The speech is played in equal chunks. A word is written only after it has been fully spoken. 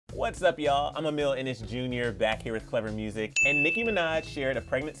What's up, y'all? I'm Emile Ennis Jr. back here with Clevver Music, and Nicki Minaj shared a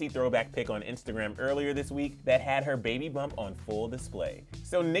pregnancy throwback pic on Instagram earlier this week that had her baby bump on full display.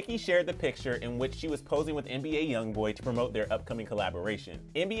 So Nicki shared the picture in which she was posing with NBA Youngboy to promote their upcoming collaboration.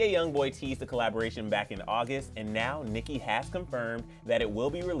 NBA Youngboy teased the collaboration back in August, and now Nicki has confirmed that it will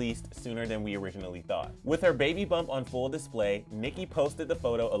be released sooner than we originally thought. With her baby bump on full display, Nicki posted the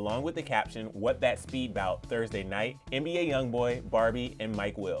photo along with the caption, "What that speed bout Thursday night, NBA Youngboy, Barbie, and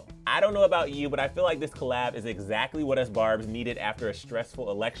Mike Will." I don't know about you, but I feel like this collab is exactly what us Barbs needed after a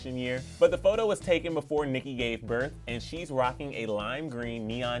stressful election year. But the photo was taken before Nicki gave birth, and she's rocking a lime green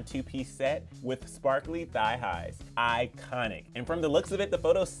neon two-piece set with sparkly thigh highs. Iconic. And from the looks of it, the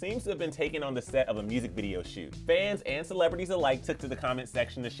photo seems to have been taken on the set of a music video shoot. Fans and celebrities alike took to the comment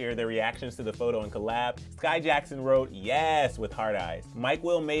section to share their reactions to the photo and collab. Sky Jackson wrote, "Yes," with heart eyes. Mike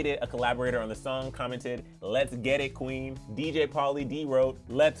Will Made It, a collaborator on the song, commented, "Let's get it, queen." DJ Pauly D wrote,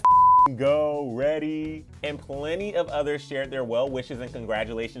 "Let's go, ready." And plenty of others shared their well wishes and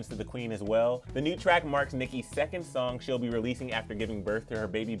congratulations to the queen as well. The new track marks Nicki's second song she'll be releasing after giving birth to her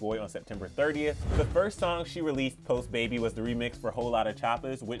baby boy on September 30th. The first song she released post-baby was the remix for Whole Lotta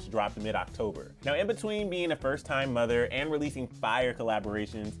Choppas, which dropped mid-October. Now, in between being a first-time mother and releasing fire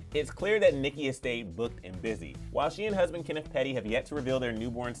collaborations, it's clear that Nicki has stayed booked and busy. While she and husband Kenneth have yet to reveal their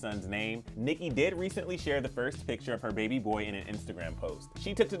newborn son's name, Nicki did recently share the first picture of her baby boy in an Instagram post.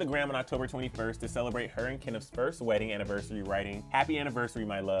 She took to the gram on October 21st to celebrate her and Kenneth's first wedding anniversary, writing, "Happy anniversary,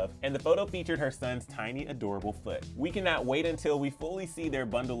 my love," and the photo featured her son's tiny, adorable foot. We cannot wait until we fully see their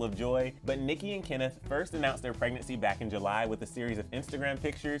bundle of joy, but Nicki and Kenneth first announced their pregnancy back in July with a series of Instagram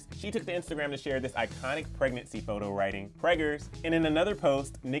pictures. She took to Instagram to share this iconic pregnancy photo, writing, "Preggers," and in another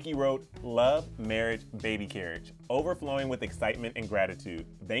post, Nicki wrote, "Love, marriage, baby carriage, overflowing with excitement and gratitude.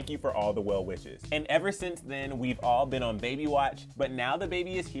 Thank you for all the well wishes." And ever since then, we've all been on baby watch, but now the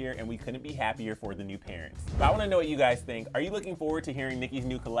baby is here and we couldn't be happier for the new parents. But I want to know what you guys think. Are you looking forward to hearing Nicki's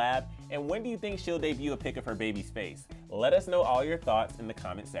new collab? And when do you think she'll debut a pic of her baby's face? Let us know all your thoughts in the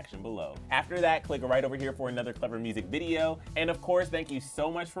comment section below. After that, click right over here for another Clevver Music video. And of course, thank you so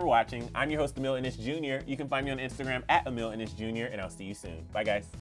much for watching. I'm your host, Emile Ennis Jr. You can find me on Instagram at Emile Ennis Jr. and I'll see you soon. Bye, guys.